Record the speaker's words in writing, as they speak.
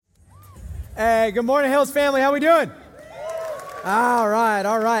Hey, good morning, Hills family. How we doing? All right.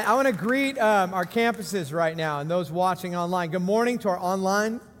 I want to greet our campuses right now and those watching online. Good morning to our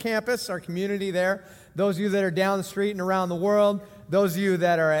online campus, our community there. Those of you that are down the street and around the world. Those of you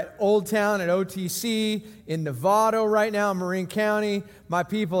that are at Old Town, at OTC, in Novato right now, in Marin County. My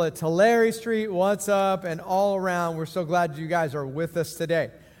people at Tulare Street, what's up? And all around, we're so glad you guys are with us today.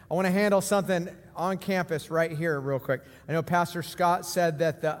 I want to handle something on campus right here real quick. I know Pastor Scott said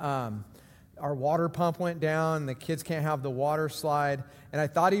that our water pump went down and the kids can't have the water slide. And I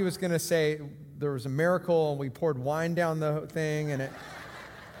thought he was going to say there was a miracle and we poured wine down the thing.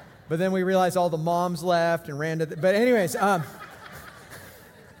 But then we realized all the moms left and ran to but anyways,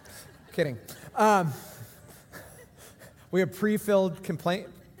 kidding. We have pre-filled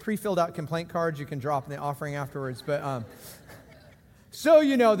out complaint cards you can drop in the offering afterwards. But so,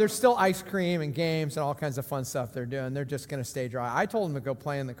 there's still ice cream and games and all kinds of fun stuff they're doing. They're just going to stay dry. I told them to go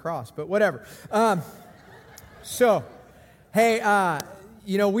play in the cross, but whatever.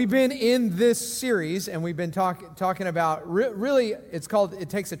 We've been in this series, and we've been talking about, really, it's called It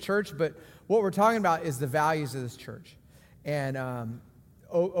Takes a Church, but what we're talking about is the values of this church. And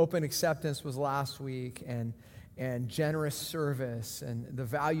open acceptance was last week, and generous service, and the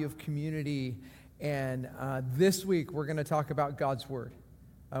value of community. And this week, we're going to talk about God's Word.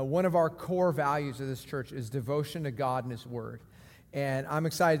 One of our core values of this church is devotion to God and His Word. And I'm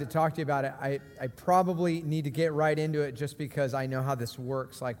excited to talk to you about it. I probably need to get right into it just because I know how this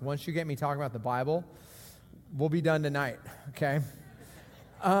works. Like, once you get me talking about the Bible, we'll be done tonight, okay?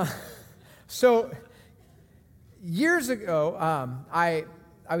 So, years ago, I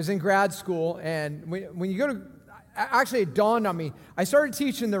was in grad school, and when you go to actually, it dawned on me. I started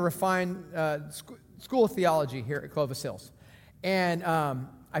teaching the refined School of Theology here at Clovis Hills. And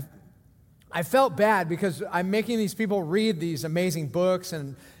I felt bad because I'm making these people read these amazing books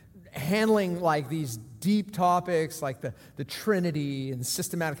and handling like these deep topics like the Trinity and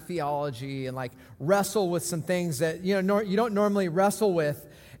systematic theology and like wrestle with some things that you don't normally wrestle with.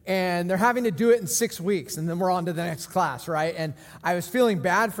 And they're having to do it in 6 weeks, and then we're on to the next class, right? And I was feeling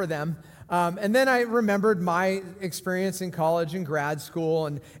bad for them. And then I remembered my experience in college and grad school,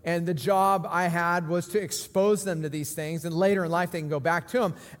 and the job I had was to expose them to these things, and later in life they can go back to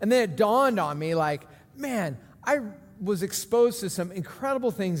them. And then it dawned on me, like, man, I was exposed to some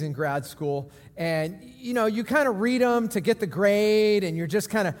incredible things in grad school, and, you kind of read them to get the grade, and you're just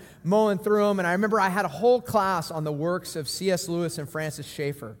kind of mowing through them. And I remember I had a whole class on the works of C.S. Lewis and Francis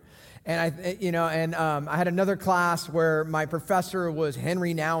Schaeffer. And I had another class where my professor was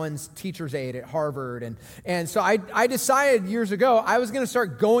Henry Nouwen's teacher's aide at Harvard. And so I decided years ago I was going to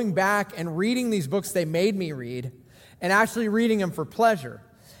start going back and reading these books they made me read and actually reading them for pleasure.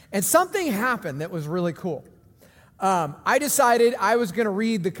 And something happened that was really cool. I decided I was going to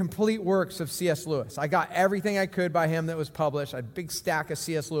read the complete works of C.S. Lewis. I got everything I could by him that was published. I had a big stack of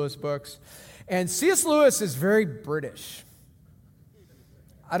C.S. Lewis books. And C.S. Lewis is very British.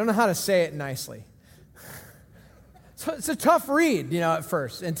 I don't know how to say it nicely. So it's a tough read, at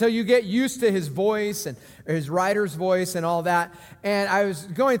first, until you get used to his voice and his writer's voice and all that. And I was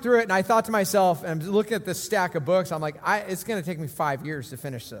going through it, and I thought to myself, and I'm looking at this stack of books, I'm like, it's going to take me 5 years to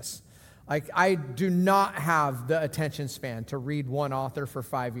finish this. Like, I do not have the attention span to read one author for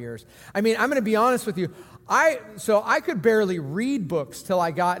 5 years. I mean, I'm going to be honest with you. I could barely read books till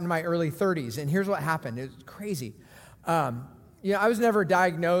I got in my early 30s, and here's what happened. It was crazy. I was never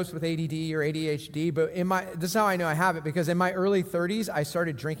diagnosed with ADD or ADHD, but this is how I know I have it, because in my early 30s, I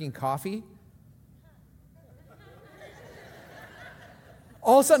started drinking coffee.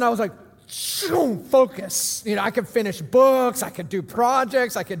 All of a sudden, I was like, focus. I could finish books, I could do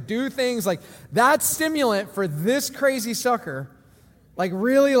projects, I could do things. Like, that stimulant for this crazy sucker, like,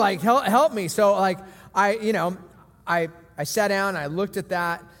 really, like, help me. So, like, I sat down, and I looked at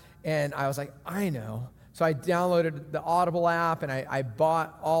that, and I was like, I know. So I downloaded the Audible app, and I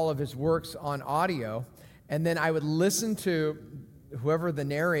bought all of his works on audio, and then I would listen to whoever the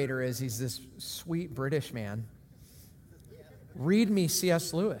narrator is. He's this sweet British man. Read me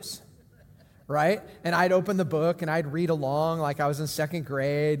C.S. Lewis, right? And I'd open the book, and I'd read along like I was in second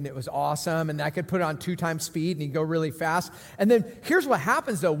grade, and it was awesome, and I could put it on 2 times speed, and he'd go really fast. And then here's what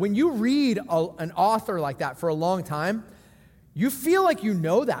happens, though. When you read an author like that for a long time, you feel like you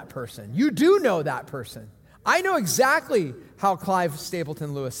know that person. You do know that person. I know exactly how Clive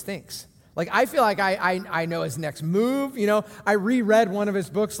Stapleton Lewis thinks. Like, I feel like I know his next move. I reread one of his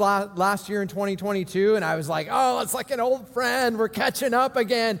books last year in 2022, and I was like, oh, it's like an old friend. We're catching up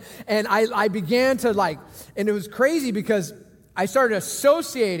again. And I began to and it was crazy because I started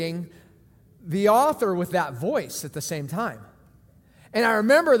associating the author with that voice at the same time. And I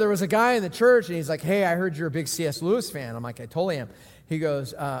remember there was a guy in the church, and he's like, hey, I heard you're a big C.S. Lewis fan. I'm like, I totally am. He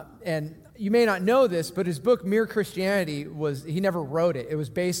goes, and you may not know this, but his book, Mere Christianity, he never wrote it. It was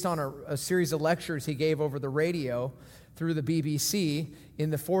based on a series of lectures he gave over the radio through the BBC in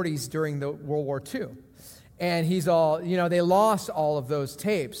the 40s during the World War II. And he's all, they lost all of those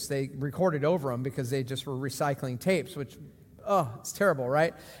tapes. They recorded over them because they just were recycling tapes, which, it's terrible,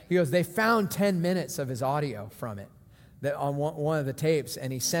 right? He goes, they found 10 minutes of his audio from it on one of the tapes,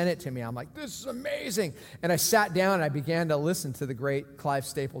 and he sent it to me. I'm like, this is amazing. And I sat down and I began to listen to the great Clive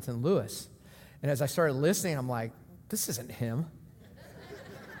Stapleton Lewis. And as I started listening, I'm like, this isn't him.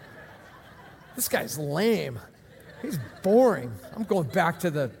 This guy's lame. He's boring. I'm going back to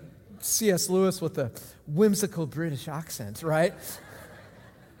the C.S. Lewis with the whimsical British accent, right?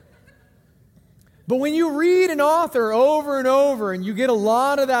 But when you read an author over and over and you get a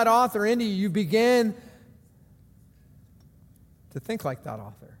lot of that author into you, you begin to think like that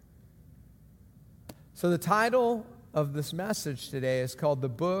author. So the title of this message today is called The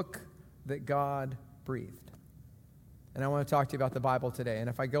Book That God Breathed. And I want to talk to you about the Bible today. And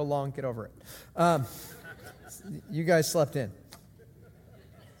if I go long, get over it. You guys slept in.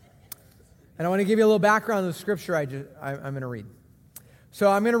 And I want to give you a little background of the scripture I'm going to read. So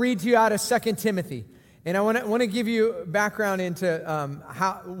I'm going to read to you out of 2 Timothy. And I want to give you background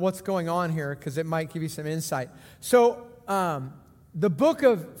into what's going on here, because it might give you some insight. So the book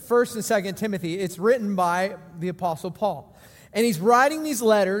of 1st and 2nd Timothy, it's written by the Apostle Paul. And he's writing these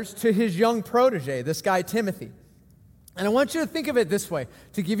letters to his young protege, this guy Timothy. And I want you to think of it this way,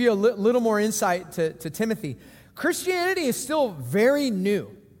 to give you a little more insight to Timothy. Christianity is still very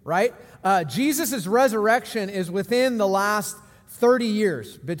new, right? Jesus' resurrection is within the last 30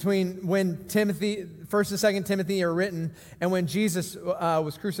 years between when 1st and 2nd Timothy are written and when Jesus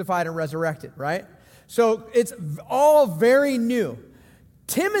was crucified and resurrected, right? So it's all very new.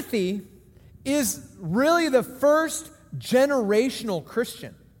 Timothy is really the first generational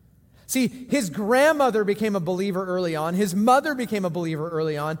Christian. See, his grandmother became a believer early on. His mother became a believer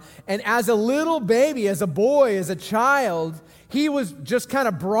early on. And as a little baby, as a boy, as a child, he was just kind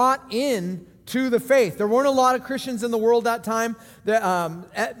of brought in to the faith. There weren't a lot of Christians in the world that time.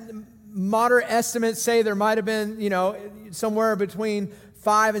 Modern estimates say there might have been, somewhere between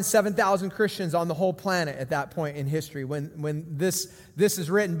 5,000 and 7,000 Christians on the whole planet at that point in history when this is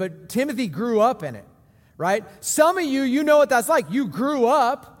written. But Timothy grew up in it, right? Some of you know what that's like. You grew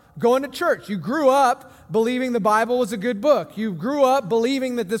up going to church. You grew up believing the Bible was a good book. You grew up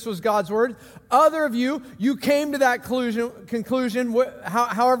believing that this was God's word. Other of you came to that conclusion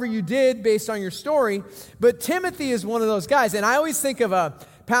however you did based on your story. But Timothy is one of those guys. And I always think of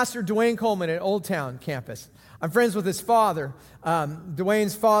Pastor Dwayne Coleman at Old Town campus. I'm friends with his father.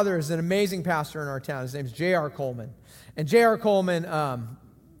 Dwayne's father is an amazing pastor in our town. His name's J.R. Coleman. And J.R. Coleman,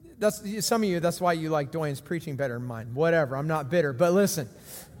 some of you, that's why you like Dwayne's preaching better than mine. Whatever, I'm not bitter. But listen,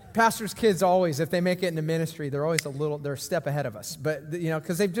 pastors' kids always, if they make it into ministry, they're always they're a step ahead of us. But,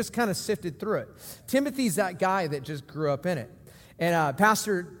 because they've just kind of sifted through it. Timothy's that guy that just grew up in it. And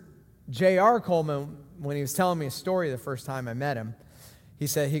Pastor J.R. Coleman, when he was telling me a story the first time I met him,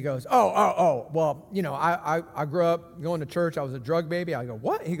 he goes, well, I grew up going to church. I was a drug baby. I go,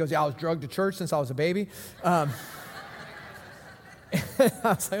 what? He goes, yeah, I was drugged to church since I was a baby. I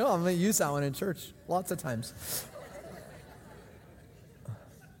was like, I'm going to use that one in church lots of times.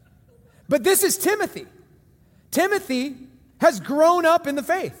 But this is Timothy. Timothy has grown up in the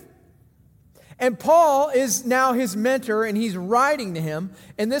faith. And Paul is now his mentor, and he's writing to him.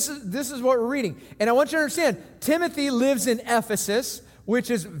 And this is what we're reading. And I want you to understand, Timothy lives in Ephesus,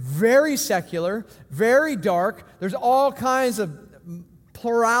 which is very secular, very dark. There's all kinds of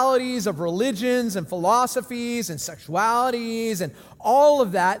pluralities of religions and philosophies and sexualities and all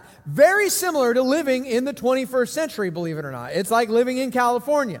of that. Very similar to living in the 21st century, believe it or not. It's like living in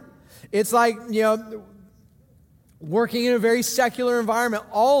California. It's like, working in a very secular environment,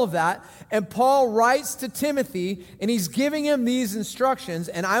 all of that. And Paul writes to Timothy, and he's giving him these instructions,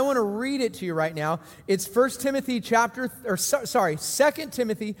 and I want to read it to you right now. It's 2 Timothy chapter 3,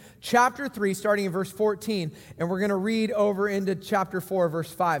 starting in verse 14, and we're going to read over into chapter 4,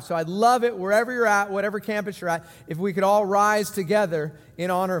 verse 5. So I'd love it, wherever you're at, whatever campus you're at, if we could all rise together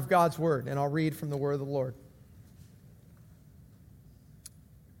in honor of God's word, and I'll read from the word of the Lord.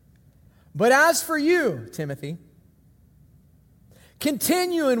 But as for you, Timothy,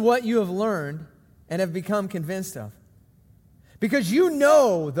 continue in what you have learned and have become convinced of, because you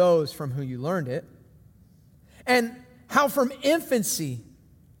know those from whom you learned it, and how from infancy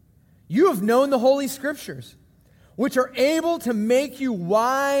you have known the Holy Scriptures, which are able to make you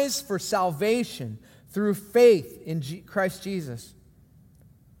wise for salvation through faith in Christ Jesus.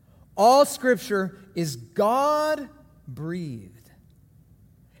 All Scripture is God-breathed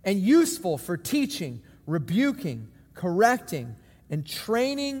and useful for teaching, rebuking, correcting, and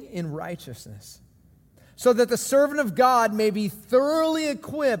training in righteousness, so that the servant of God may be thoroughly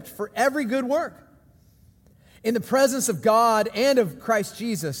equipped for every good work. In the presence of God and of Christ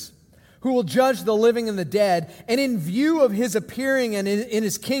Jesus, who will judge the living and the dead, and in view of his appearing and in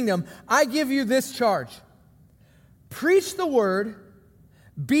his kingdom, I give you this charge. Preach the word,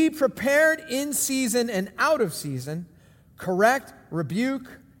 be prepared in season and out of season, correct, rebuke,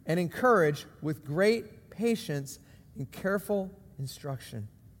 and encourage with great patience and careful instruction.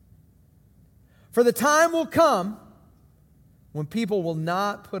 For the time will come when people will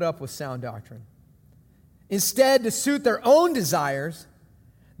not put up with sound doctrine. Instead, to suit their own desires,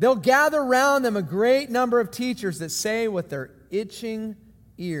 they'll gather around them a great number of teachers that say what their itching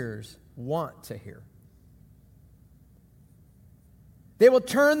ears want to hear. They will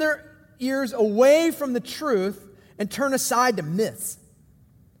turn their ears away from the truth and turn aside to myths.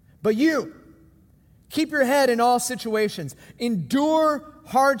 But you, keep your head in all situations. Endure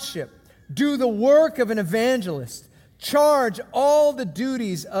hardship. Do the work of an evangelist. Charge all the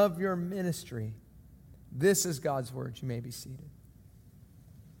duties of your ministry. This is God's word. You may be seated.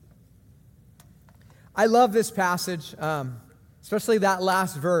 I love this passage, especially that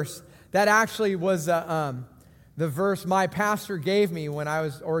last verse. That actually was the verse my pastor gave me when I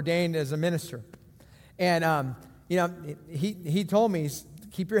was ordained as a minister. And, he told me,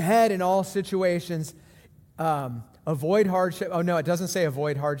 keep your head in all situations. Avoid hardship. Oh, no, it doesn't say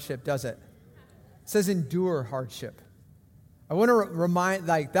avoid hardship, does it? It says endure hardship. I want to remind,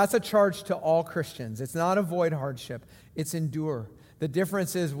 that's a charge to all Christians. It's not avoid hardship. It's endure. The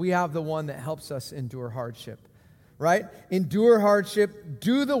difference is we have the one that helps us endure hardship, right? Endure hardship,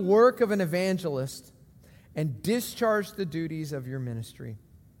 do the work of an evangelist, and discharge the duties of your ministry.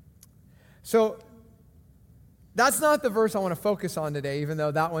 So that's not the verse I want to focus on today, even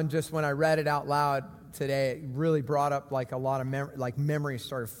though that one, just when I read it out loud today, it really brought up a lot of memories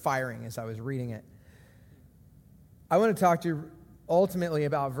started firing as I was reading it. I want to talk to you ultimately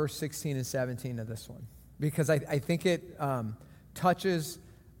about verse 16 and 17 of this one, because I think it touches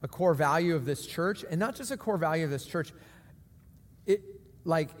a core value of this church, and not just a core value of this church. It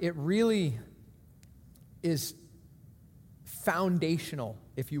really is foundational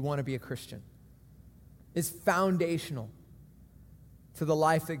if you want to be a Christian. It's foundational to the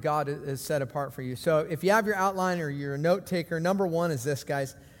life that God has set apart for you. So if you have your outline or you're a note taker, number one is this,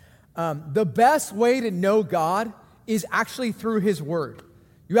 guys. The best way to know God is actually through his word.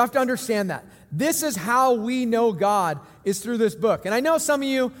 You have to understand that. This is how we know God, is through this book. And I know some of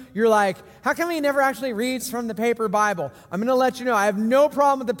you, you're like, how come he never actually reads from the paper Bible? I'm going to let you know, I have no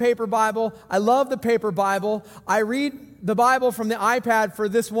problem with the paper Bible. I love the paper Bible. I read the Bible from the iPad for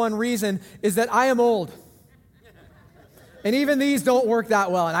this one reason, is that I am old. And even these don't work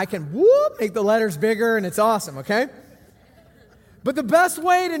that well. And I can make the letters bigger, and it's awesome, okay? But the best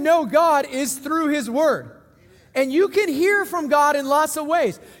way to know God is through his word. And you can hear from God in lots of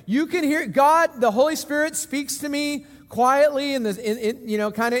ways. You can hear God, the Holy Spirit speaks to me quietly in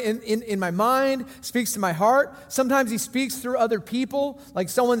my mind, speaks to my heart. Sometimes he speaks through other people. Like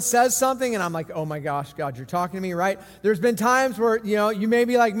someone says something and I'm like, oh my gosh, God, you're talking to me, right? There's been times where, you may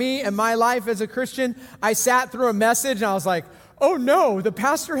be like me in my life as a Christian. I sat through a message and I was like, oh no, the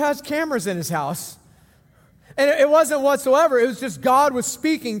pastor has cameras in his house. And it wasn't whatsoever. It was just God was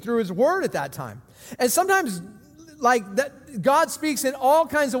speaking through his word at that time. And sometimes that God speaks in all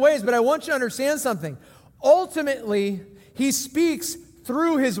kinds of ways, but I want you to understand something. Ultimately, he speaks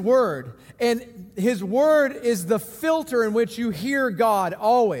through his word, and his word is the filter in which you hear God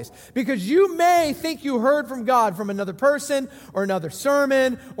always. Because you may think you heard from God from another person or another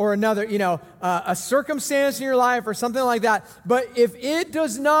sermon or another, a circumstance in your life or something like that. But if it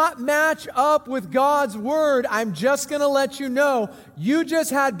does not match up with God's word, I'm just going to let you know, you just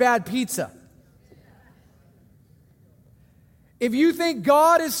had bad pizza. If you think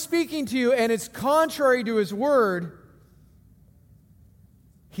God is speaking to you and it's contrary to his word,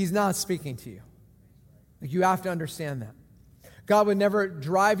 he's not speaking to you. You have to understand that. God would never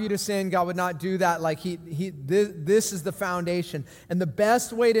drive you to sin. God would not do that. This is the foundation. And the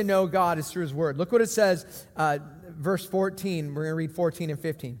best way to know God is through his word. Look what it says, verse 14. We're going to read 14 and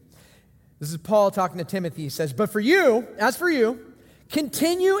 15. This is Paul talking to Timothy. He says, but as for you,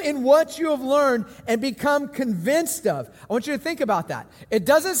 continue in what you have learned and become convinced of. I want you to think about that. It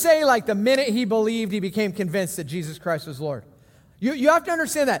doesn't say the minute he believed, he became convinced that Jesus Christ was Lord. You have to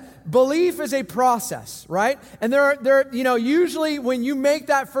understand that. Belief is a process, right? And there usually when you make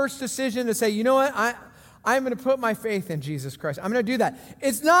that first decision to say, you know what, I'm going to put my faith in Jesus Christ. I'm going to do that.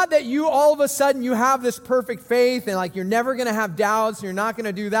 It's not that you all of a sudden you have this perfect faith and like you're never going to have doubts and you're not going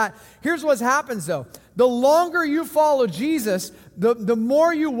to do that. Here's what happens though. The longer you follow Jesus, the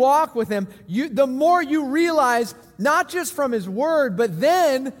more you walk with him, the more you realize, not just from his word, but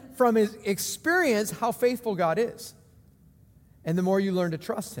then from his experience, how faithful God is. And the more you learn to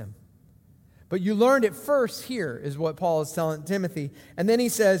trust him. But you learned it first here, is what Paul is telling Timothy. And then he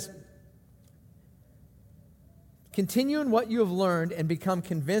says, continue in what you have learned and become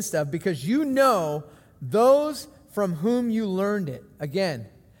convinced of, because you know those from whom you learned it. Again,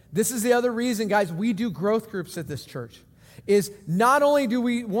 this is the other reason, guys, we do growth groups at this church. Is not only do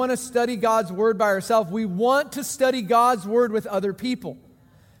we want to study God's word by ourselves, we want to study God's word with other people.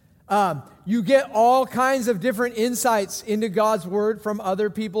 You get all kinds of different insights into God's word from other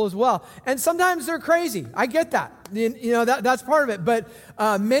people as well. And sometimes they're crazy. I get that. You know, that's part of it. But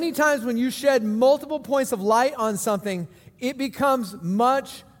many times when you shed multiple points of light on something, it becomes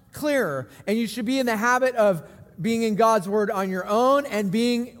much clearer. And you should be in the habit of being in God's word on your own and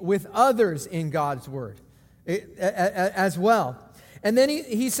being with others in God's word as well. And then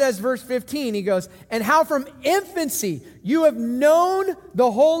he says, verse 15, he goes, and how from infancy you have known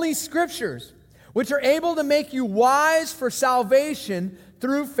the Holy Scriptures, which are able to make you wise for salvation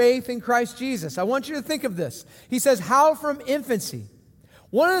through faith in Christ Jesus. I want you to think of this. He says, how from infancy.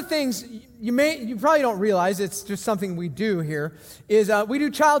 One of the things you probably don't realize, it's just something we do here, is we do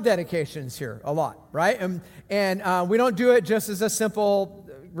child dedications here a lot, right? And we don't do it just as a simple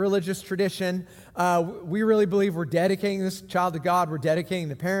religious tradition. We really believe we're dedicating this child to God. We're dedicating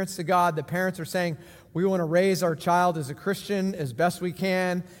the parents to God. The parents are saying, we want to raise our child as a Christian as best we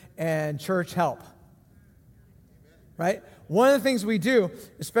can, and church help. Right? One of the things we do,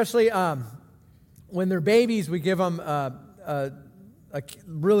 especially when they're babies, we give them a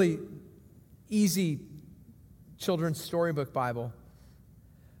really easy children's storybook Bible.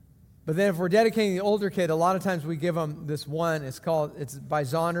 But then if we're dedicating the older kid, a lot of times we give them this one. It's by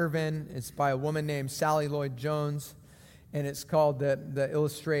Zondervan. It's by a woman named Sally Lloyd Jones. And it's called the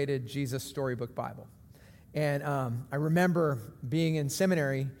Illustrated Jesus Storybook Bible. And I remember being in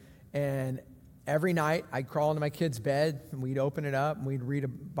seminary, and every night I'd crawl into my kid's bed, and we'd open it up, and we'd read a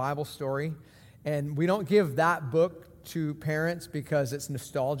Bible story. And we don't give that book to parents because it's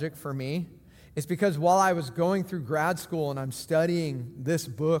nostalgic for me. It's because while I was going through grad school and I'm studying this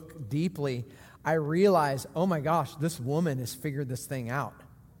book deeply, I realized, oh my gosh, this woman has figured this thing out.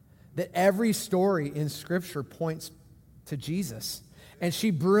 That every story in Scripture points to Jesus. And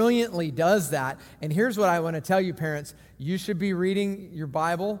she brilliantly does that. And here's what I want to tell you, parents. You should be reading your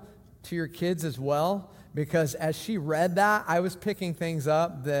Bible to your kids as well, because as she read that, I was picking things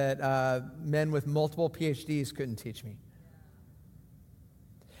up that men with multiple PhDs couldn't teach me.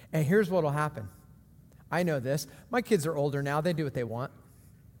 And here's what will happen. I know this. My kids are older now. They do what they want.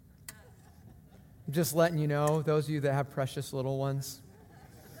 I'm just letting you know, those of you that have precious little ones.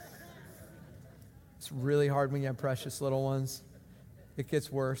 It's really hard when you have precious little ones. It gets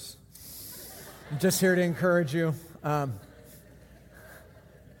worse. I'm just here to encourage you.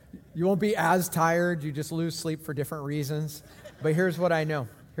 You won't be as tired. You just lose sleep for different reasons. But here's what I know.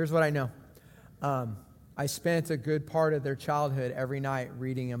 I spent a good part of their childhood every night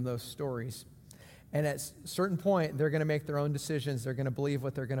reading them those stories. And at a certain point, they're going to make their own decisions. They're going to believe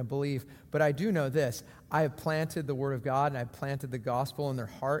what they're going to believe. But I do know this. I have planted the Word of God, and I've planted the gospel in their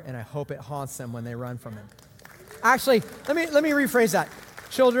heart, and I hope it haunts them when they run from it. Actually, let me rephrase that.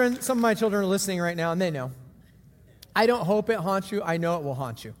 Children, some of my children are listening right now, and they know. I don't hope it haunts you. I know it will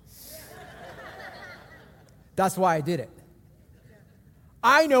haunt you. That's why I did it.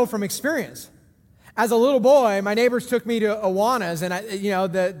 I know from experience. As a little boy, my neighbors took me to Awanas, and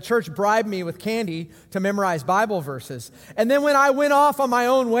the church bribed me with candy to memorize Bible verses. And then when I went off on my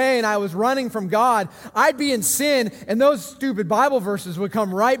own way and I was running from God, I'd be in sin, and those stupid Bible verses would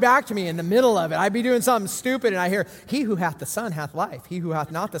come right back to me in the middle of it. I'd be doing something stupid, and I hear, "He who hath the Son hath life. He who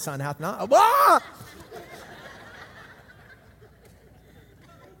hath not the Son hath not." Ah!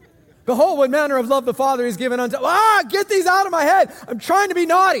 Behold, what manner of love the Father has given unto... Get these out of my head. I'm trying to be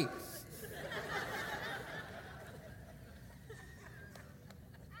naughty.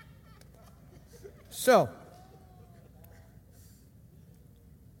 So,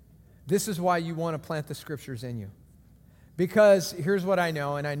 this is why you want to plant the Scriptures in you. Because here's what I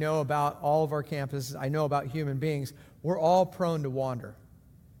know, and I know about all of our campuses, I know about human beings, we're all prone to wander.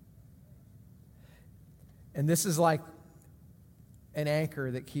 And this is like an anchor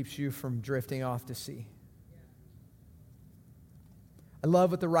that keeps you from drifting off to sea. I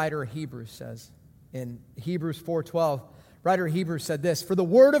love what the writer of Hebrews says. In Hebrews 4:12, Writer of Hebrews said this, "For the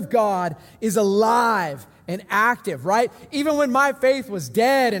word of God is alive and active," right? Even when my faith was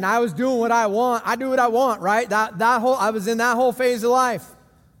dead and I was doing what I want, I do what I want, right? I was in that whole phase of life.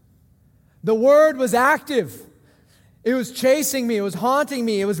 The word was active. It was chasing me. It was haunting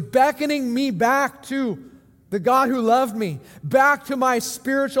me. It was beckoning me back to the God who loved me, back to my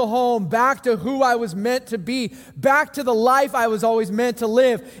spiritual home, back to who I was meant to be, back to the life I was always meant to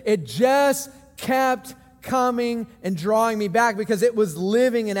live. It just kept coming and drawing me back because it was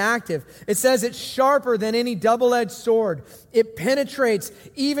living and active. It says it's sharper than any double-edged sword. It penetrates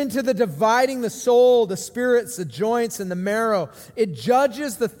even to the dividing the soul, the spirits, the joints, and the marrow. It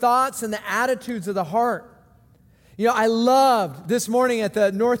judges the thoughts and the attitudes of the heart. You know, I loved this morning at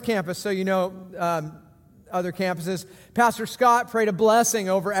the North Campus, so you know other campuses, Pastor Scott prayed a blessing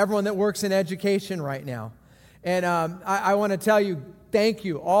over everyone that works in education right now. And I want to tell you, thank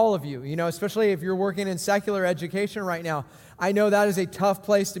you, all of you, especially if you're working in secular education right now. I know that is a tough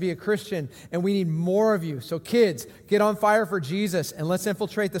place to be a Christian, and we need more of you. So kids, get on fire for Jesus, and let's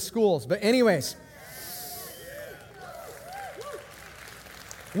infiltrate the schools. But anyways,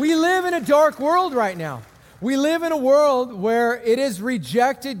 we live in a dark world right now. We live in a world where it has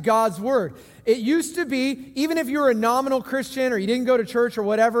rejected God's word. It used to be, even if you were a nominal Christian or you didn't go to church or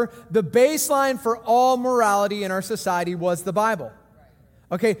whatever, the baseline for all morality in our society was the Bible.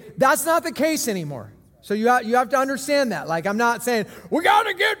 Okay, that's not the case anymore. So you have to understand that. Like, I'm not saying, we got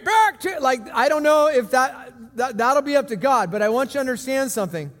to get back to, like, I don't know if that'll be up to God, but I want you to understand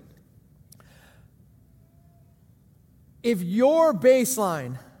something. If your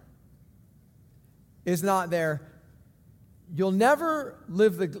baseline is not there, you'll never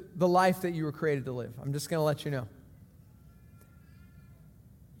live the life that you were created to live. I'm just going to let you know.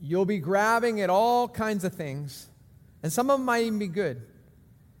 You'll be grabbing at all kinds of things, and some of them might even be good.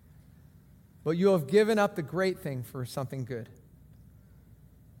 But you have given up the great thing for something good.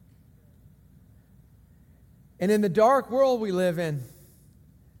 And in the dark world we live in,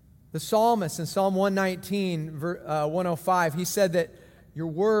 the psalmist in Psalm 119, 105, he said that your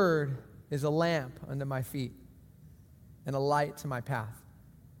word is a lamp unto my feet and a light to my path.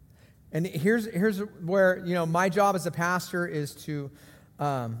 And here's where, my job as a pastor is to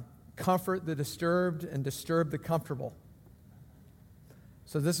comfort the disturbed and disturb the comfortable.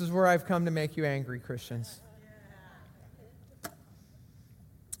 So this is where I've come to make you angry, Christians.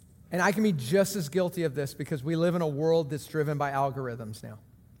 And I can be just as guilty of this because we live in a world that's driven by algorithms now.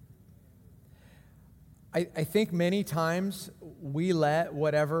 I think many times we let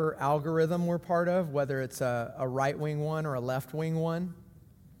whatever algorithm we're part of, whether it's a right-wing one or a left-wing one,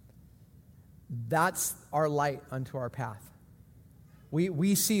 that's our light unto our path.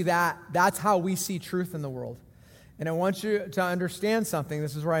 We see that. That's how we see truth in the world. And I want you to understand something.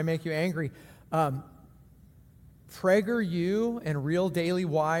 This is where I make you angry. PragerU and Real Daily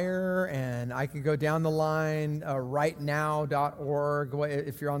Wire, and I could go down the line, rightnow.org,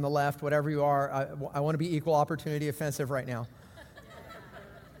 if you're on the left, whatever you are. I want to be equal opportunity offensive right now.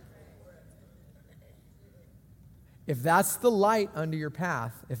 If that's the light under your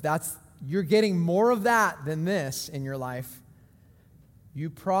path, you're getting more of that than this in your life, you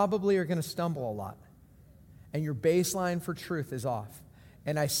probably are going to stumble a lot. And your baseline for truth is off.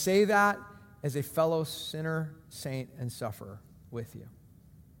 And I say that as a fellow sinner, saint, and sufferer with you.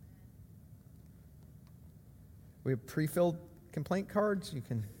 We have pre-filled complaint cards. You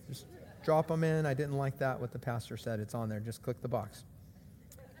can just drop them in. I didn't like that, what the pastor said. It's on there. Just click the box.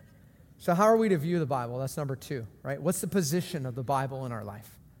 So how are we to view the Bible? That's number 2, right? What's the position of the Bible in our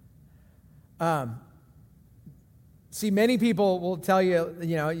life? See, many people will tell you,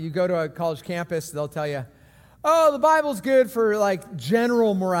 you go to a college campus, they'll tell you, oh, the Bible's good for like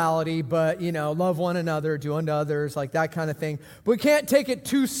general morality, but, love one another, do unto others, like that kind of thing. But we can't take it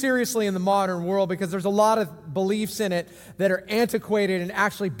too seriously in the modern world because there's a lot of beliefs in it that are antiquated and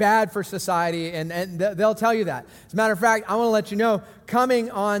actually bad for society, and they'll tell you that. As a matter of fact, I want to let you know, coming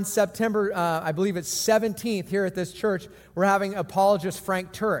on September, I believe it's 17th here at this church, we're having apologist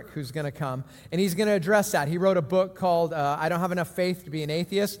Frank Turek who's going to come, and he's going to address that. He wrote a book called I Don't Have Enough Faith to Be an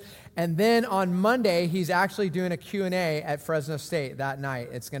Atheist. And then on Monday, he's actually doing a Q&A at Fresno State that night.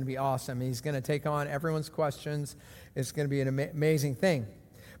 It's going to be awesome. He's going to take on everyone's questions. It's going to be an amazing thing.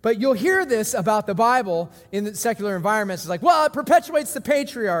 But you'll hear this about the Bible in the secular environments. It's like, well, it perpetuates the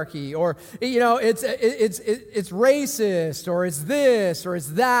patriarchy, or it's racist, or it's this, or it's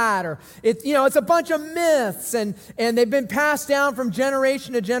that, or it's a bunch of myths, and they've been passed down from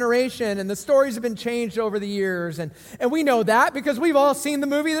generation to generation, and the stories have been changed over the years, and we know that because we've all seen the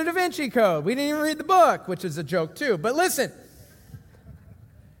movie The Da Vinci Code. We didn't even read the book, which is a joke too. But listen,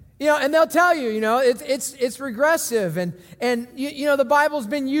 And they'll tell you, it's regressive, and the Bible's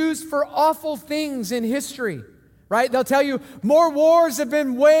been used for awful things in history, right? They'll tell you more wars have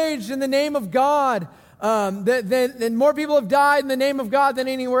been waged in the name of God, than more people have died in the name of God than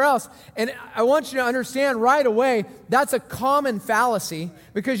anywhere else. And I want you to understand right away, that's a common fallacy,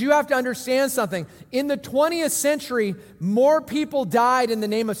 because you have to understand something. In the 20th century, more people died in the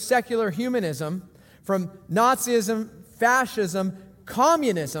name of secular humanism, from Nazism, fascism,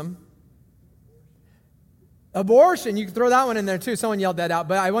 communism, abortion. You can throw that one in there too. Someone yelled that out.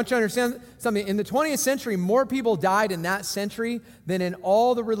 But I want you to understand something. In the 20th century, more people died in that century than in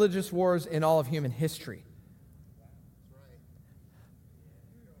all the religious wars in all of human history.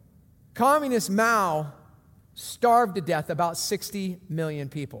 Communist Mao starved to death about 60 million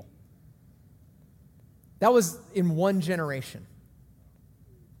people. That was in one generation.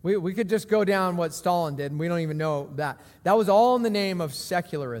 We could just go down what Stalin did, and we don't even know that. That was all in the name of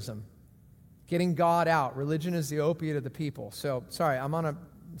secularism, getting God out. Religion is the opiate of the people. So, sorry,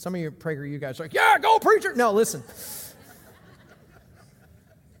 some of you PragerU guys are like, yeah, go preacher. No, listen.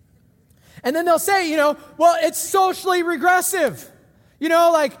 And then they'll say, well, it's socially regressive.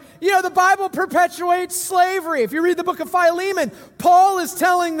 The Bible perpetuates slavery. If you read the book of Philemon, Paul is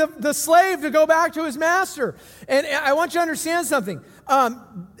telling the slave to go back to his master. And I want you to understand something.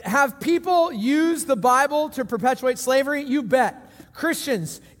 Have people used the Bible to perpetuate slavery? You bet.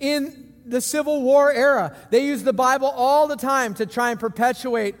 Christians in the Civil War era, they used the Bible all the time to try and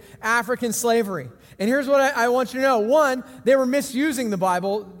perpetuate African slavery. And here's what I want you to know. One, they were misusing the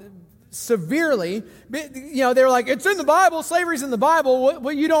Bible severely. They were like, it's in the Bible, slavery's in the Bible.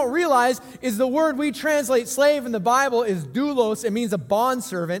 What you don't realize is the word we translate slave in the Bible is doulos. It means a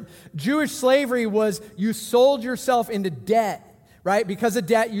bondservant. Jewish slavery was you sold yourself into debt. Right? Because of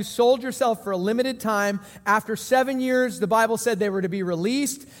debt, you sold yourself for a limited time. After 7 years, the Bible said they were to be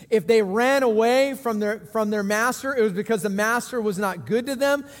released. If they ran away from their master, it was because the master was not good to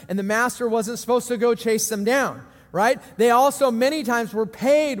them, and the master wasn't supposed to go chase them down. Right? They also many times were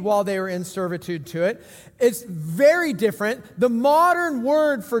paid while they were in servitude to it. It's very different. The modern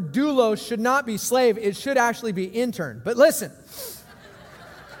word for doulos should not be slave. It should actually be intern. But listen.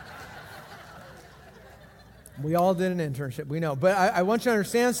 We all did an internship, we know. But I want you to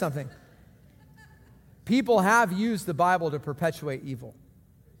understand something. People have used the Bible to perpetuate evil.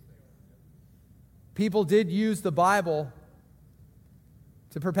 People did use the Bible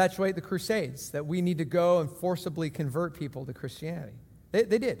to perpetuate the Crusades, that we need to go and forcibly convert people to Christianity.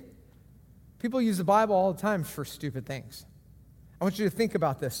 They did. People use the Bible all the time for stupid things. I want you to think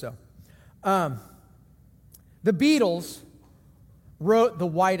about this, though. The Beatles wrote the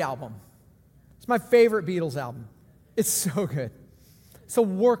White Album. It's my favorite Beatles album. It's so good. It's a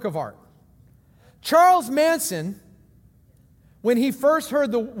work of art. Charles Manson, when he first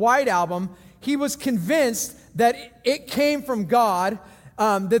heard the White Album, he was convinced that it came from God,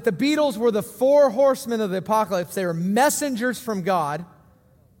 that the Beatles were the 4 horsemen of the apocalypse. They were messengers from God.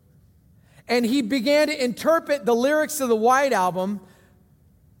 And he began to interpret the lyrics of the White Album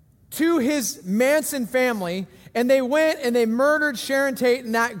to his Manson family, and they went and they murdered Sharon Tate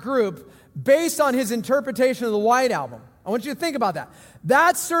and that group based on his interpretation of the White Album. I want you to think about that.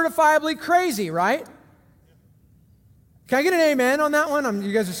 That's certifiably crazy, right? Can I get an amen on that one?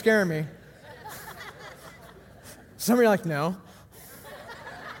 You guys are scaring me. Some of you are like, no.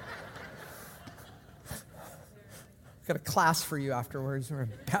 Got a class for you afterwards. We're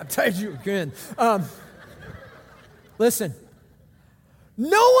going to baptize you again. Listen.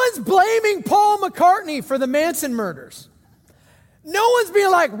 No one's blaming Paul McCartney for the Manson murders. No one's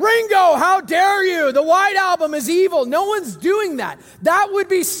being like, Ringo, how dare you? The White Album is evil. No one's doing that. That would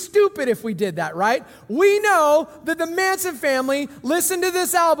be stupid if we did that, right? We know that the Manson family listened to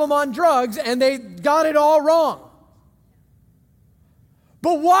this album on drugs and they got it all wrong.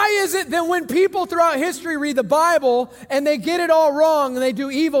 But why is it that when people throughout history read the Bible and they get it all wrong and they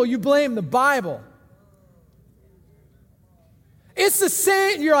do evil, you blame the Bible? It's the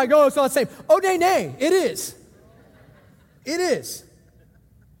same. You're like, oh, it's not the same. Oh, nay, it is. It is.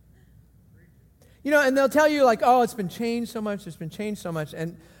 And they'll tell you like, oh, it's been changed so much, it's been changed so much.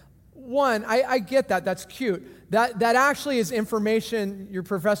 And one, I get that, that's cute. That actually is information your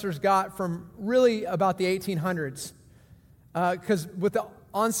professors got from really about the 1800s. Because with the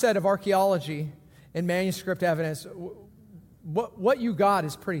onset of archaeology and manuscript evidence, what you got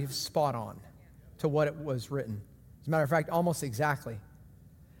is pretty spot on to what it was written. As a matter of fact, almost exactly.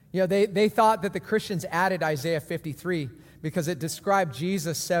 They thought that the Christians added Isaiah 53 because it described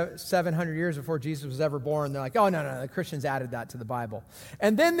Jesus 700 years before Jesus was ever born. They're like, oh, no, the Christians added that to the Bible.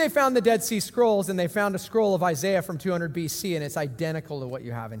 And then they found the Dead Sea Scrolls, and they found a scroll of Isaiah from 200 BC, and it's identical to what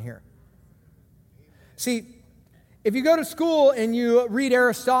you have in here. See, if you go to school and you read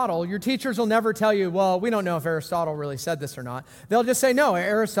Aristotle, your teachers will never tell you, well, we don't know if Aristotle really said this or not. They'll just say, no,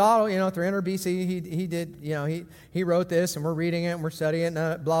 Aristotle, 300 BC, he did, he wrote this, and we're reading it, and we're studying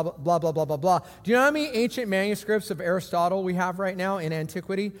it, blah, blah, blah, blah, blah, blah, blah. Do you know how many ancient manuscripts of Aristotle we have right now in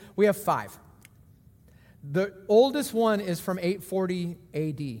antiquity? We have 5. The oldest one is from 840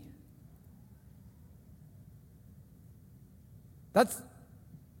 AD. That's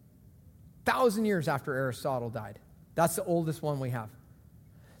 1,000 years after Aristotle died. That's the oldest one we have.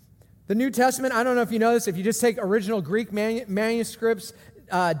 The New Testament, I don't know if you know this, if you just take original Greek manuscripts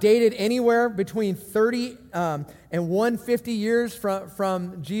dated anywhere between 30 and 150 years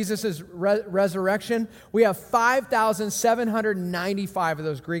from Jesus' resurrection, we have 5,795 of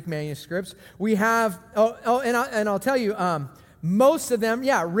those Greek manuscripts. We have, and I'll tell you, most of them,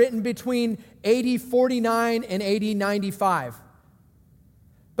 written between AD 49 and AD 95.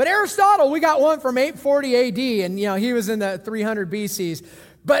 But Aristotle, we got one from 840 AD, and he was in the 300 BCs.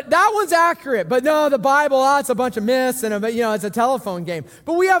 But that one's accurate. But no, the Bible, it's a bunch of myths, and it's a telephone game.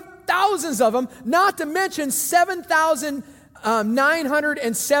 But we have thousands of them, not to mention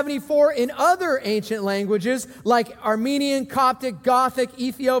 7,974 in other ancient languages like Armenian, Coptic, Gothic,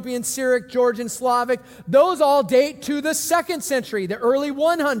 Ethiopian, Syriac, Georgian, Slavic. Those all date to the 2nd century, the early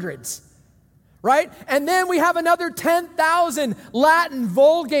 100s. Right? And then we have another 10,000 Latin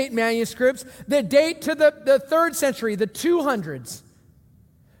Vulgate manuscripts that date to the 3rd century, the 200s.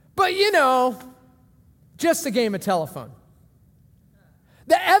 But just a game of telephone.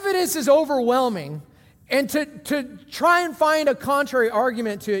 The evidence is overwhelming, and to try and find a contrary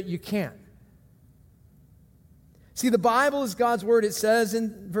argument to it, you can't. See, the Bible is God's word. It says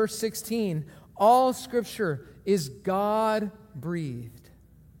in verse 16, all Scripture is God-breathed.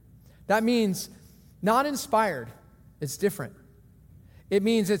 That means not inspired. It's different. It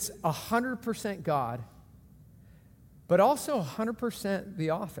means it's 100% God, but also 100%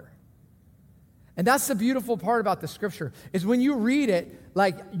 the author. And that's the beautiful part about the Scripture, is when you read it,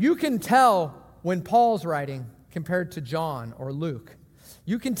 you can tell when Paul's writing compared to John or Luke.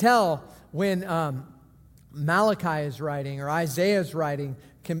 You can tell when Malachi is writing or Isaiah is writing,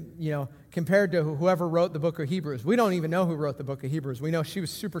 compared to whoever wrote the book of Hebrews. We don't even know who wrote the book of Hebrews. We know she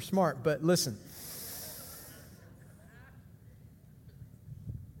was super smart, but listen.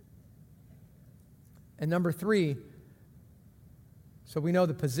 And number 3, so we know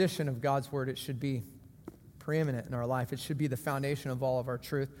the position of God's word. It should be preeminent in our life. It should be the foundation of all of our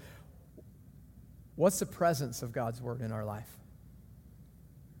truth. What's the presence of God's word in our life?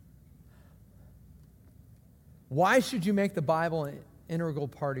 Why should you make the Bible an integral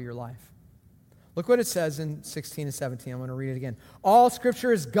part of your life? Look what it says in 16 and 17. I'm going to read it again. All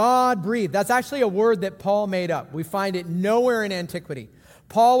Scripture is God-breathed. That's actually a word that Paul made up. We find it nowhere in antiquity.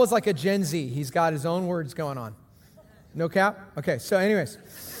 Paul was like a Gen Z. He's got his own words going on. No cap? Okay, so anyways,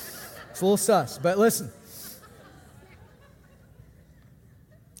 it's a little sus, but listen.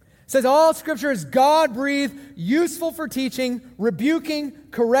 It says, all Scripture is God-breathed, useful for teaching, rebuking,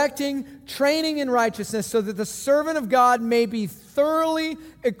 correcting, training in righteousness, so that the servant of God may be thoroughly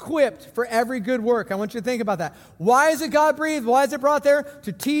equipped for every good work. I want you to think about that. Why is it God-breathed? Why is it brought there?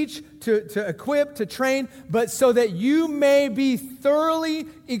 To teach, to equip, to train, but so that you may be thoroughly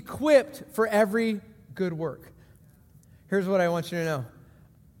equipped for every good work. Here's what I want you to know.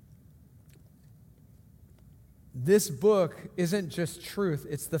 This book isn't just truth,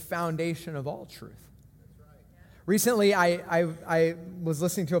 it's the foundation of all truth. Recently, I was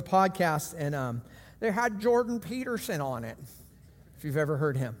listening to a podcast, and they had Jordan Peterson on it, if you've ever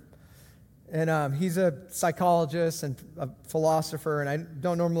heard him. And he's a psychologist and a philosopher, and I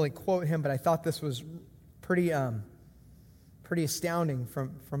don't normally quote him, but I thought this was pretty astounding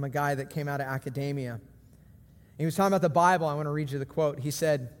from a guy that came out of academia. He was talking about the Bible. I want to read you the quote. He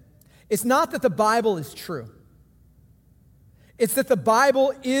said, "It's not that the Bible is true. It's that the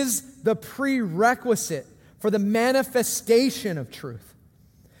Bible is the prerequisite for the manifestation of truth,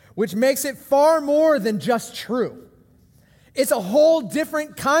 which makes it far more than just true. It's a whole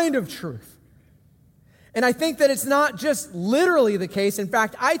different kind of truth. And I think that it's not just literally the case. In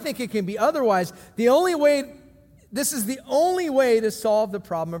fact, I think it can be otherwise. This is the only way to solve the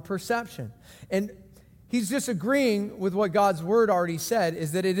problem of perception." And he's disagreeing with what God's word already said,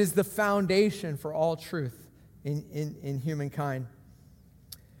 is that it is the foundation for all truth in humankind.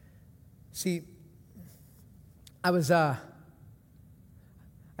 See, I'd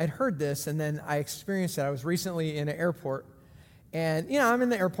heard this, and then I experienced it. I was recently in an airport, And, I'm in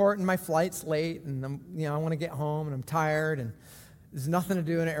the airport and my flight's late and I want to get home and I'm tired and there's nothing to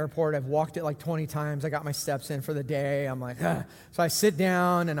do in an airport. I've walked it like 20 times. I got my steps in for the day. I'm like, ah. So I sit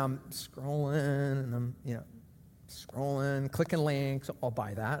down and I'm scrolling and I'm, scrolling, clicking links. I'll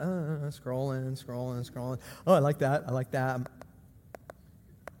buy that. Scrolling. Oh, I like that.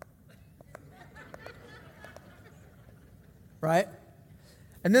 Right?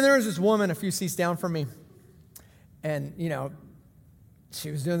 And then there was this woman a few seats down from me. And, she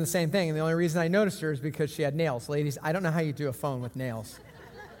was doing the same thing. And the only reason I noticed her is because she had nails. Ladies, I don't know how you do a phone with nails.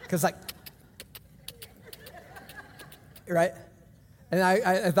 Because right? And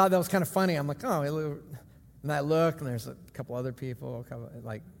I thought that was kind of funny. I'm like, oh, and I look, and there's a couple other people,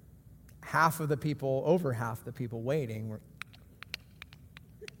 over half the people waiting were,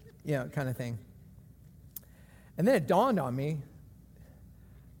 kind of thing. And then it dawned on me,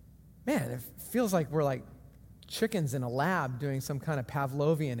 man, it feels like we're like chickens in a lab doing some kind of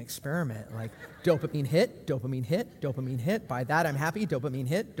Pavlovian experiment, like dopamine hit, by that I'm happy, dopamine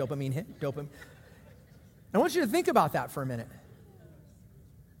hit. I want you to think about that for a minute.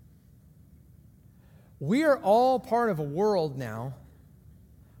 We are all part of a world now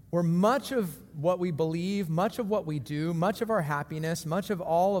where much of what we believe, much of what we do, much of our happiness, much of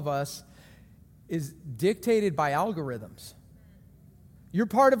all of us is dictated by algorithms. You're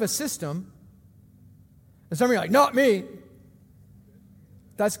part of a system. And some of you are like, not me.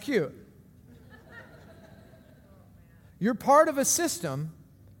 That's cute. You're part of a system.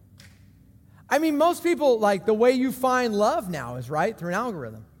 I mean, most people, the way you find love now is, right, through an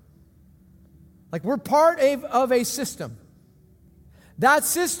algorithm. We're part of a system. That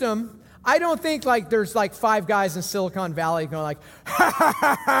system, I don't think there's 5 guys in Silicon Valley going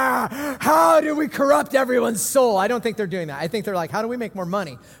how do we corrupt everyone's soul? I don't think they're doing that. I think they're how do we make more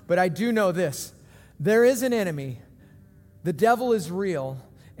money? But I do know this. There is an enemy. The devil is real,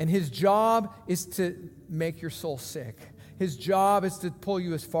 and his job is to make your soul sick. His job is to pull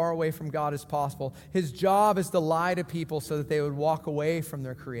you as far away from God as possible. His job is to lie to people so that they would walk away from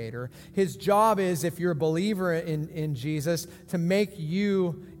their Creator. His job is, if you're a believer in Jesus, to make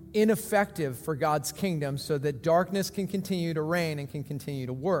you ineffective for God's kingdom so that darkness can continue to reign and can continue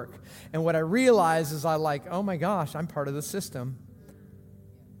to work. And what I realize is oh my gosh, I'm part of the system.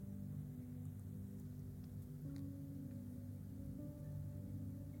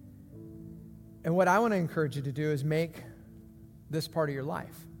 And what I want to encourage you to do is make this part of your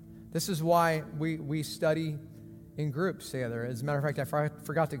life. This is why we study in groups together. As a matter of fact, I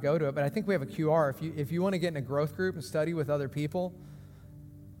forgot to go to it, but I think we have a QR. If you want to get in a growth group and study with other people,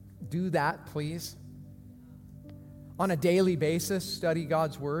 do that, please. On a daily basis, study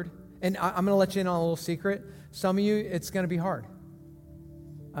God's Word. And I'm going to let you in on a little secret. Some of you, it's going to be hard.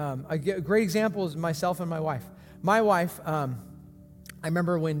 A great example is myself and my wife. My wife, I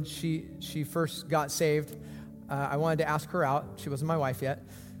remember when she first got saved, I wanted to ask her out. She wasn't my wife yet.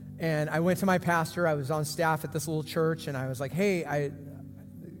 And I went to my pastor. I was on staff at this little church, and I was like, hey,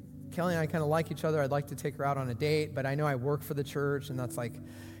 Kelly and I kind of like each other. I'd like to take her out on a date, but I know I work for the church, and that's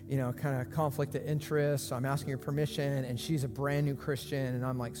kind of conflict of interest, so I'm asking your permission, and she's a brand new Christian, and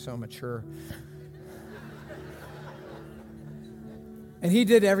I'm so mature. And he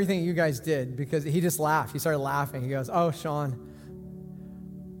did everything you guys did because he just laughed. He started laughing. He goes, oh, Shawn,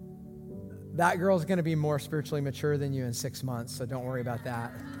 that girl's going to be more spiritually mature than you in 6 months, so don't worry about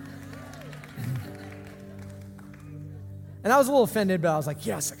that. And I was a little offended, but I was like,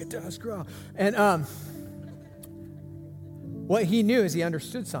 yes, I could do this girl. And what he knew is he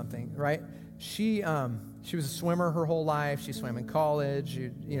understood something, right? She was a swimmer her whole life. She swam in college,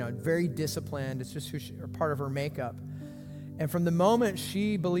 very disciplined. It's just part of her makeup. And from the moment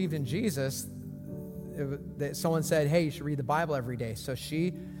she believed in Jesus, someone said, hey, you should read the Bible every day. So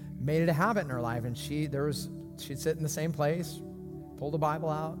she made it a habit in her life, and she'd sit in the same place, pull the Bible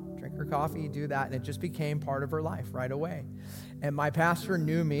out, drink her coffee, do that, and it just became part of her life right away. And my pastor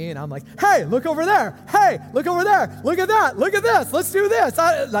knew me, and I'm like, hey, look over there. Hey, look over there. Look at that. Look at this. Let's do this.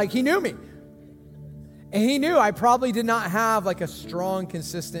 He knew me. And he knew I probably did not have a strong,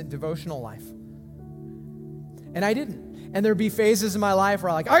 consistent devotional life. And I didn't. And there'd be phases in my life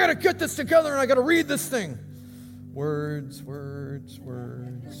where I got to get this together and I got to read this thing. Words.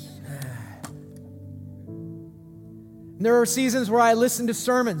 And there were seasons where I listened to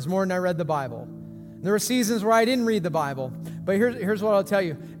sermons more than I read the Bible. And there were seasons where I didn't read the Bible. But here's what I'll tell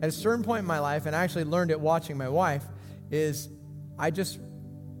you. At a certain point in my life, and I actually learned it watching my wife, is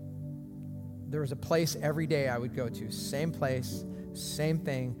there was a place every day I would go to. Same place, same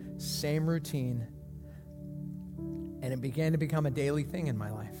thing, same routine. And it began to become a daily thing in my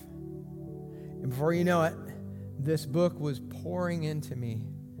life. And before you know it, this book was pouring into me,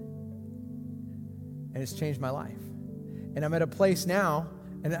 and it's changed my life. And I'm at a place now,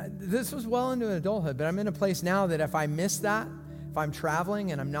 and this was well into adulthood, but I'm in a place now that if I miss that, if I'm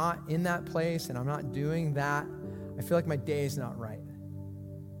traveling and I'm not in that place and I'm not doing that, I feel like my day is not right.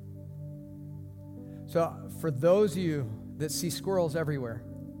 So for those of you that see squirrels everywhere,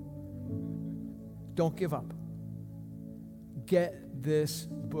 don't give up. Get this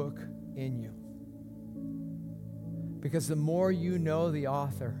book in you. Because the more you know the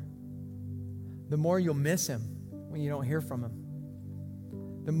author, the more you'll miss him when you don't hear from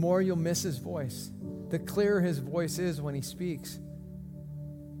him. The more you'll miss his voice. The clearer his voice is when he speaks.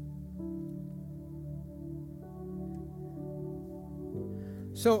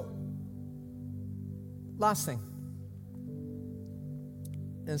 So, last thing.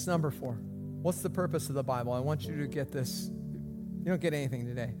 And it's number 4. What's the purpose of the Bible? I want you to get this. You don't get anything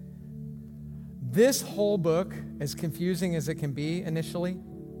today. This whole book, as confusing as it can be initially,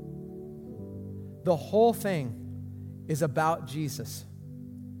 the whole thing is about Jesus.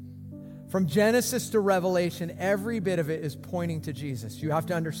 From Genesis to Revelation, every bit of it is pointing to Jesus. You have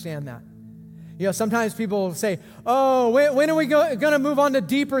to understand that. You know, sometimes people will say, oh, when are we going to move on to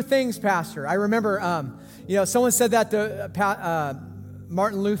deeper things, Pastor? I remember, someone said that to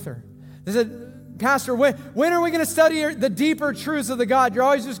Martin Luther. They said, Pastor, when are we going to study the deeper truths of the God? You're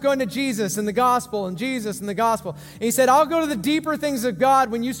always just going to Jesus and the gospel and Jesus and the gospel. And he said, I'll go to the deeper things of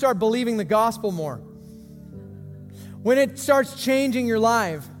God when you start believing the gospel more. When it starts changing your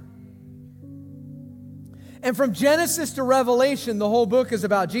life. And from Genesis to Revelation, the whole book is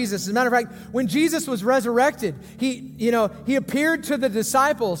about Jesus. As a matter of fact, when Jesus was resurrected, he appeared to the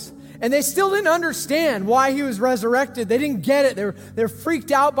disciples, and they still didn't understand why he was resurrected. They didn't get it. They're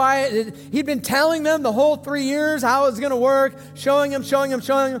freaked out by it. He'd been telling them the whole 3 years how it was going to work, showing them.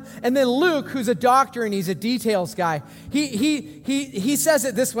 And then Luke, who's a doctor and he's a details guy, he says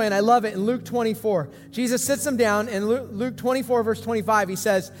it this way, and I love it in Luke 24. Jesus sits them down, and Luke 24, verse 25,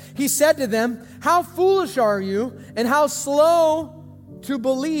 he said to them, how foolish are you, and how slow to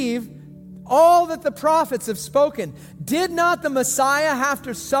believe all that the prophets have spoken. Did not the Messiah have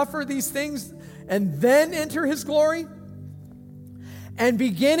to suffer these things and then enter his glory? And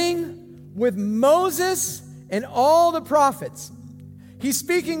beginning with Moses and all the prophets. He's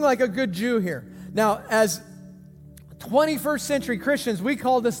speaking like a good Jew here. Now, as 21st century Christians, we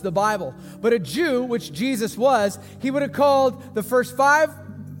call this the Bible. But a Jew, which Jesus was, he would have called the first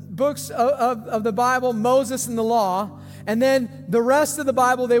 5 books of the Bible Moses and the law. And then the rest of the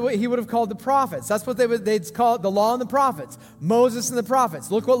Bible, he would have called the prophets. That's what they'd call it, the law and the prophets. Moses and the prophets.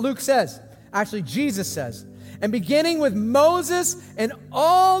 Look what Luke says. Actually, Jesus says. And beginning with Moses and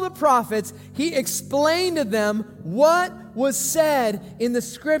all the prophets, he explained to them what was said in the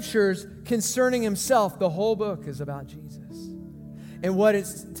scriptures concerning himself. The whole book is about Jesus. And what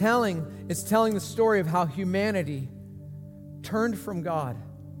it's telling the story of how humanity turned from God.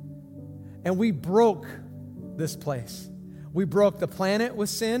 And we broke this place. We broke the planet with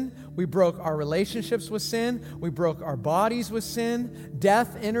sin. We broke our relationships with sin. We broke our bodies with sin.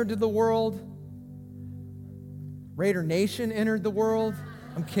 Death entered the world. Raider Nation entered the world.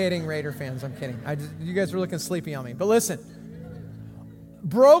 I'm kidding, Raider fans. I'm kidding. You guys were looking sleepy on me. But listen,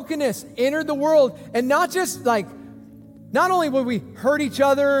 brokenness entered the world. And not just not only would we hurt each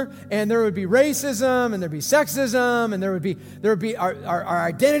other, and there would be racism, and there'd be sexism, and there would be our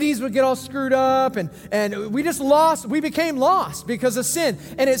identities would get all screwed up, and we became lost because of sin,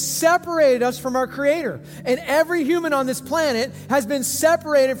 and it separated us from our Creator. And every human on this planet has been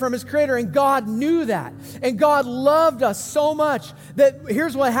separated from his Creator, and God knew that. And God loved us so much that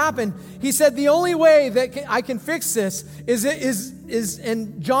here's what happened. He said, the only way that I can fix this is,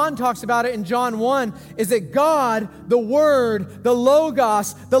 and John talks about it in John 1, is that God, the Word, the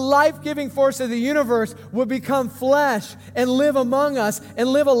Logos, the life-giving force of the universe would become flesh and live among us and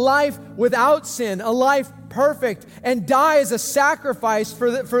live a life without sin, a life perfect, and die as a sacrifice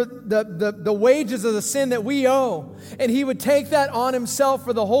for the wages of the sin that we owe. And he would take that on himself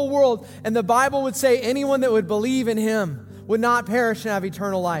for the whole world. And the Bible would say anyone that would believe in him would not perish and have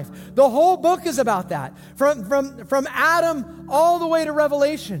eternal life. The whole book is about that. From Adam all the way to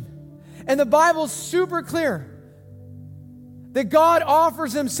Revelation. And the Bible's super clear that God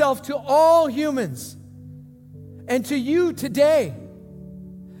offers himself to all humans and to you today.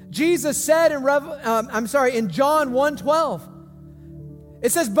 Jesus said in John 1:12,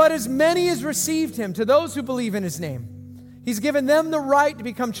 it says, but as many as received him, to those who believe in his name, he's given them the right to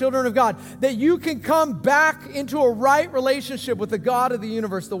become children of God, that you can come back into a right relationship with the God of the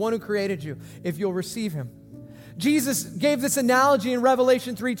universe, the one who created you, if you'll receive him. Jesus gave this analogy in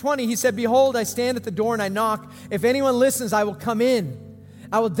Revelation 3:20. He said, behold, I stand at the door and I knock. If anyone listens, I will come in.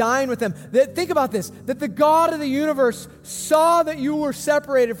 I will dine with them. Think about this, that the God of the universe saw that you were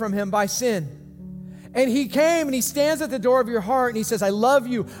separated from him by sin. And he came and he stands at the door of your heart and he says, I love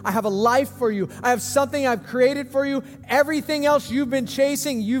you. I have a life for you. I have something I've created for you. Everything else you've been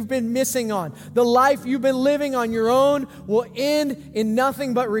chasing, you've been missing on. The life you've been living on your own will end in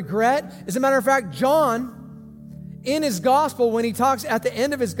nothing but regret. As a matter of fact, John, in his gospel, when he talks at the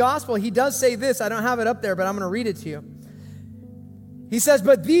end of his gospel, he does say this. I don't have it up there, but I'm going to read it to you. He says,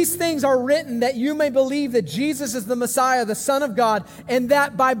 but these things are written that you may believe that Jesus is the Messiah, the Son of God, and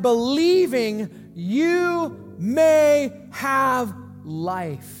that by believing you may have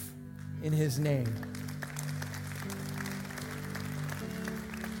life in his name.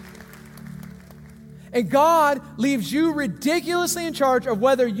 And God leaves you ridiculously in charge of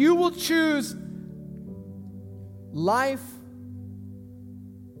whether you will choose life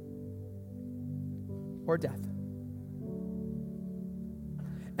or death.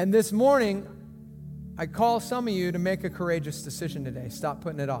 And this morning, I call some of you to make a courageous decision today. Stop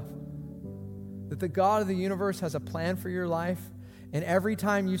putting it off. That the God of the universe has a plan for your life. And every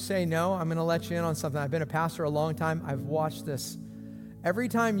time you say no, I'm going to let you in on something. I've been a pastor a long time. I've watched this. Every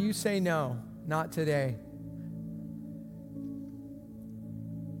time you say no, not today,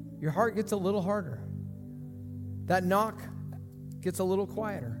 your heart gets a little harder. That knock gets a little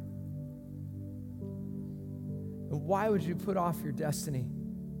quieter. And why would you put off your destiny?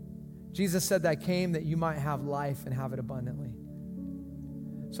 Jesus said that I came that you might have life and have it abundantly.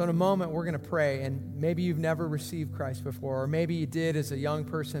 So in a moment, we're going to pray, and maybe you've never received Christ before, or maybe you did as a young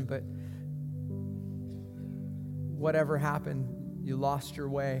person, but whatever happened, you lost your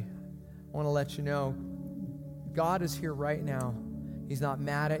way. I want to let you know, God is here right now. He's not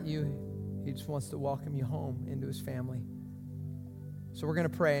mad at you. He just wants to welcome you home into his family. So we're going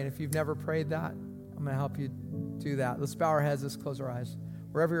to pray, and if you've never prayed that, I'm going to help you do that. Let's bow our heads, let's close our eyes.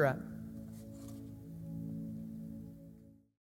 Wherever you're at.